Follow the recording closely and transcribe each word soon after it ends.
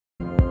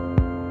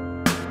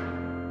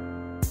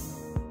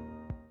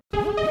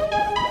God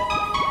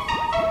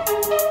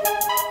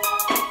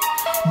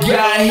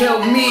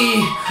help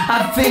me,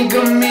 I think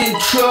I'm in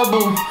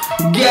trouble.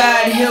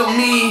 God help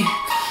me,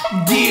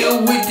 deal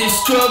with this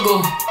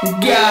struggle.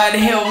 God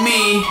help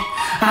me,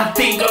 I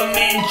think I'm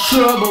in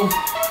trouble.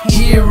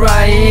 Here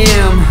I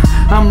am,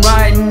 I'm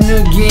writing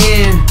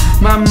again.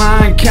 My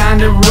mind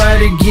kinda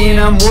right again.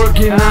 I'm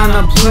working on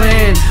a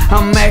plan,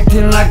 I'm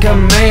acting like a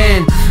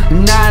man,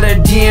 not a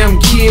damn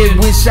kid.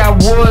 Wish I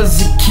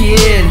was a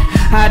kid.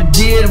 I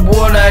did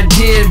what I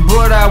did,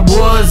 but I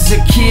was a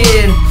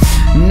kid.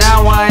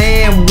 Now I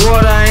am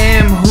what I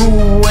am,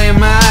 who am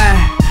I?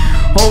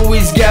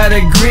 Always got a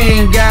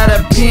grin, got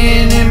a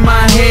pin in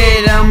my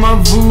head. I'm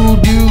a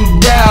voodoo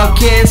doll,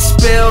 cast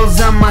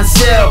spells on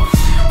myself.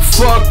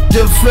 Fuck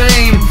the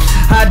fame,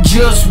 I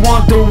just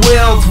want the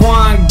wealth.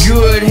 Want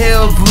good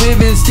health,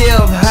 living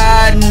stealth,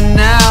 hiding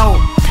out.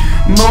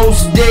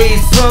 Most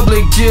days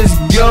public just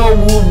go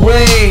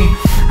away.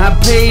 I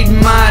paid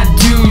my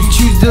dues,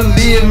 choose to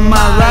live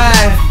my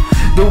life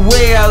the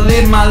way I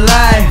live my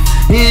life.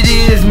 It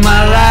is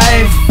my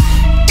life,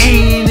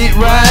 ain't it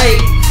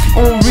right?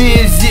 Or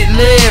is it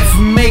left?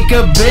 Make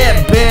a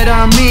bet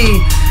on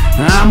me.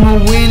 I'm a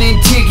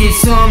winning ticket,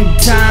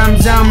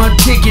 sometimes I'm a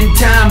ticking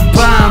time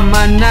bomb.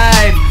 My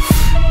knife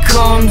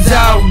comes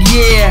out,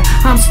 yeah,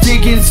 I'm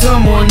sticking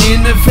someone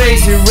in the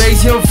face.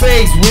 Erase your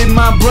face with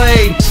my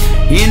blade,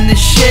 in the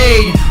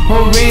shade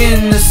or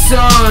in the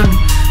sun.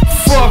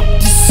 Fuck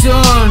the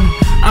sun,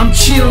 I'm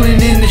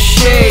chilling in the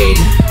shade.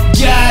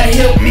 God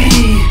help me,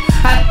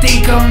 I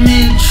think I'm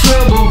in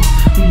trouble.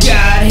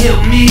 God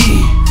help me,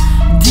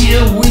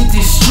 deal with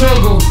this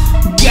struggle.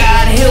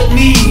 God help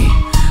me,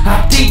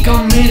 I think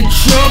I'm in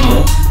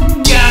trouble.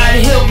 God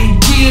help me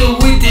deal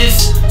with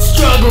this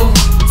struggle.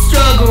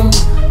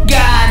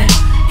 God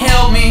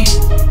help me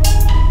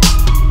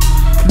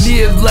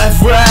live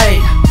life right,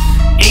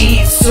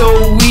 ain't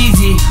so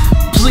easy.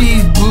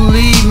 Please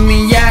believe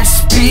me, I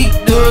speak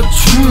the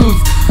truth.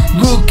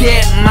 Look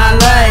at my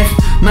life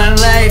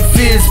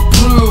is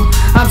proof.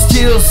 I'm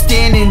still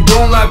standing,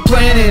 don't like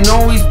planning,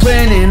 always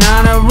planning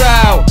on a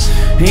route.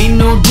 Ain't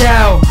no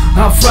doubt,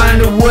 I'll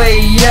find a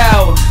way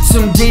out.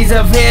 Some days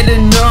I've had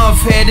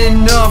enough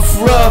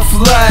rough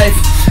life.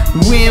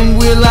 When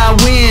will I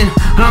win?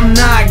 I'm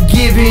not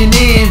giving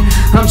in.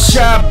 I'm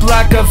sharp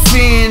like a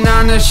fin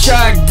on a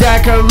shark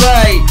dock of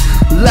light.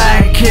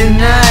 Like a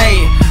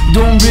knight,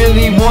 don't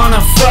really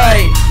wanna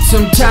fight.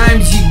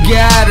 Sometimes you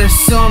gotta,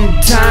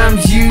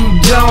 sometimes you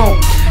don't.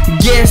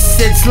 Guess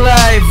it's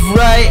life,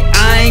 right?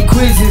 I ain't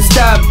quizzing,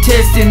 stop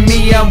testing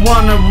me, I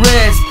wanna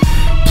rest.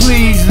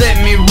 Please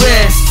let me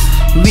rest,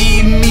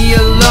 leave me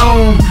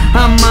alone.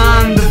 I'm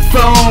on the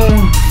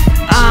phone,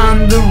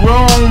 on the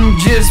roam,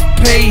 just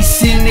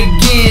pacing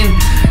again.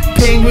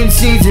 Penguin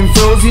season,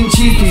 frozen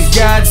cheese,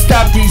 God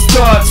stop these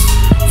thoughts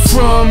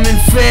from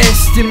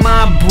infesting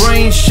my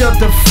brain. Shut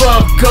the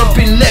fuck up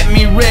and let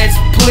me rest,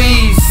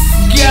 please.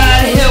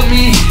 God help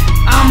me,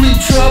 I'm in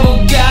trouble,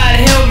 God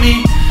help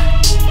me.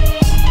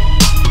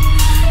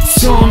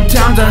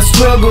 Sometimes I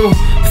struggle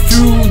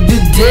through the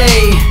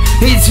day.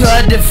 It's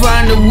hard to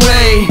find a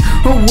way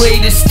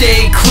to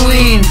stay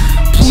clean.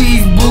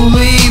 Please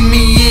believe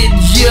me, it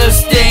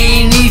just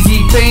ain't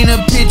easy. Paint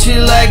a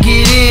picture like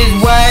it is,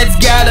 why it's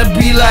gotta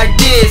be like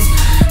this.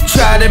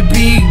 Try to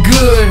be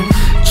good,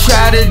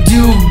 try to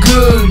do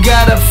good.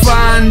 Gotta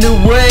find a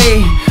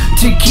way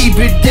to keep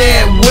it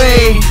that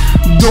way.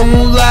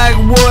 Don't like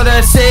what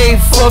I say,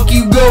 fuck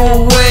you,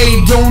 go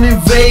away. Don't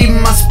invade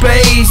my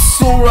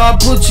space, or I'll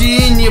put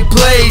you in your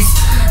place.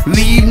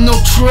 Leave no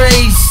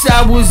trace,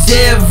 I was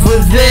ever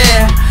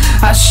there.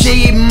 I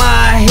shaved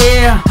my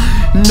hair,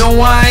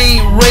 no I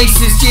ain't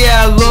racist.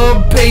 Yeah, I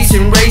love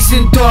pacing,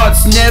 racing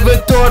thoughts. Never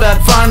thought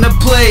I'd find a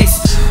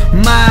place,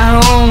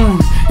 my own,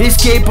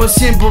 escape a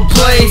simple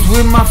place.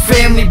 With my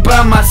family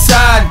by my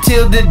side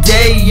till the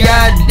day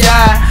I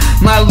die.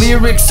 My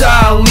lyrics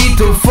are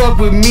lethal, fuck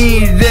with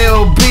me,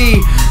 there'll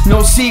be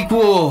no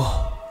sequel.